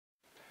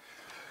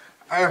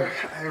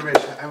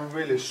I'm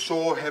really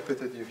so happy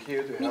that you're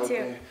here to help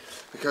too. me.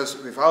 Because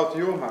without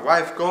you, my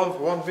wife gone for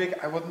 1 week,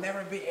 I would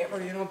never be able,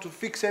 you know, to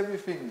fix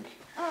everything.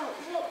 Oh,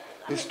 well.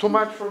 It's too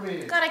much for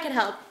me. Glad I could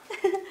help.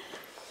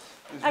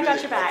 I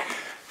got your back.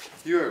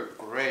 You're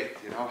great,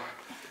 you know.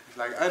 It's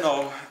like, I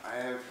know, I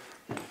have...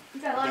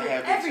 You got laundry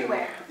habits,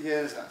 everywhere.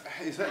 Yes,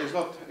 it's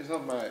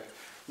not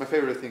my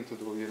favorite thing to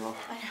do, you know.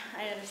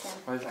 I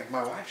understand. But it's like,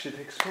 my wife, she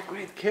takes so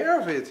great care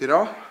of it, you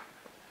know.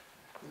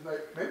 It's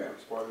like, maybe I'm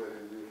spoiled a little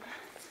bit.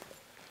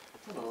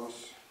 Who knows?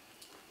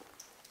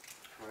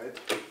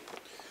 Right?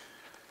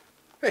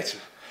 Rachel.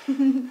 Do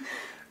you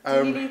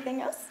need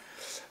anything else?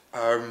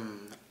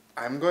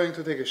 I'm going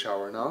to take a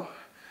shower now,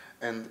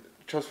 and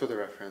just for the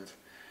reference,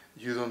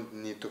 you don't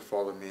need to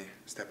follow me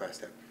step by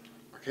step,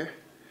 okay?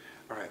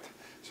 All right,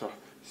 so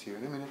see you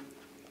in a minute.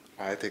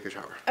 I take a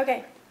shower.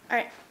 Okay, all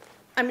right.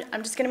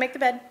 I'm just gonna make the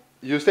bed.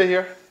 You stay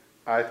here,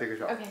 I take a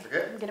shower. Okay,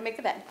 Okay? I'm gonna make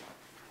the bed.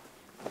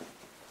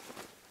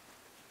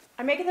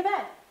 I'm making the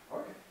bed.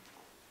 Okay.